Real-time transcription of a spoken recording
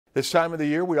This time of the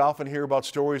year, we often hear about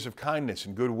stories of kindness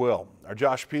and goodwill. Our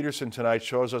Josh Peterson tonight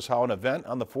shows us how an event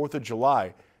on the 4th of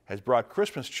July has brought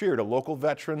Christmas cheer to local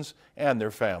veterans and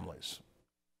their families.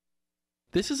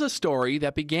 This is a story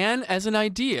that began as an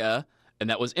idea and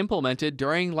that was implemented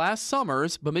during last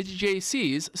summer's Bemidji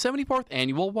Jaycees 74th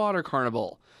Annual Water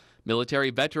Carnival.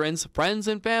 Military veterans, friends,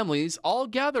 and families all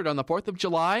gathered on the 4th of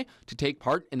July to take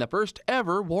part in the first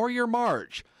ever Warrior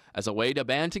March as a way to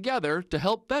band together to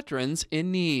help veterans in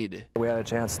need. We had a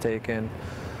chance to take in,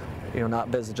 not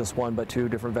visit just one but two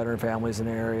different veteran families in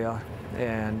the area,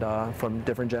 and from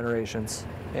different generations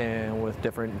and with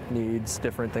different needs,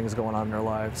 different things going on in their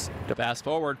lives. Fast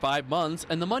forward 5 months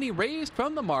and the money raised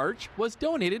from the march was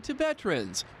donated to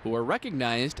veterans who were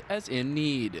recognized as in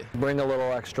need. Bring a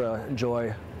little extra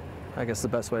joy, I guess the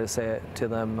best way to say it, to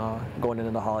them going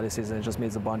into the holiday season. It just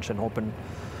means a bunch, and hoping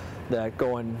that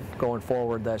going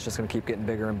forward, that's just going to keep getting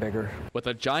bigger and bigger. With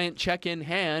a giant check in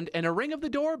hand and a ring of the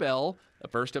doorbell, the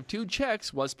first of 2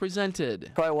 checks was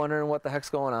presented. Probably wondering what the heck's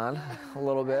going on a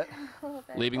little bit.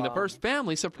 Leaving the first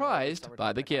family surprised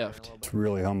by the gift. It's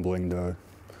really humbling to,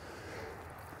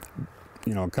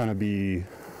 kind of be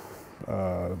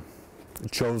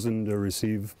chosen to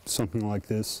receive something like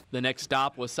this. The next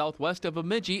stop was southwest of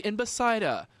Bemidji in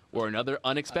Bemidji, where another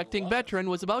unexpected veteran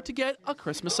was about to get a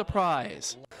Christmas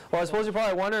surprise. Well, I suppose you're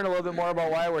probably wondering a little bit more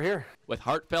about why we're here. With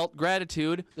heartfelt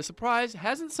gratitude, the surprise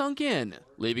hasn't sunk in,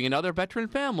 leaving another veteran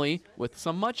family with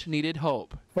some much-needed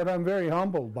hope. But I'm very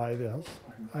humbled by this.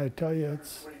 I tell you,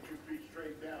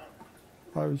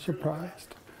 I was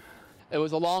surprised. It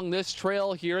was along this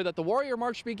trail here that the Warrior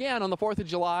March began on the 4th of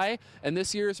July, and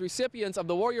this year's recipients of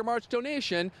the Warrior March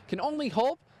donation can only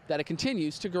hope that it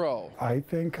continues to grow. I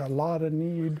think a lot of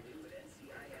need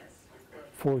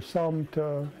for some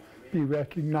to be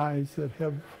recognized that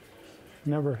have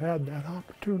never had that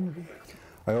opportunity.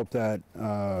 I hope that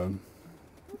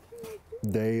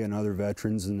they and other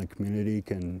veterans in the community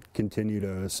can continue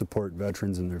to support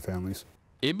veterans and their families.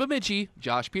 In Bemidji,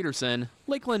 Josh Peterson,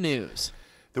 Lakeland News.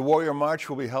 The Warrior March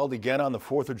will be held again on the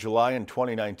 4th of July in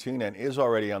 2019 and is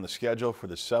already on the schedule for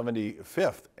the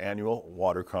 75th Annual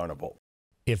Water Carnival.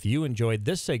 If you enjoyed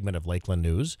this segment of Lakeland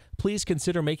News, please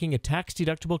consider making a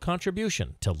tax-deductible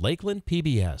contribution to Lakeland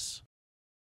PBS.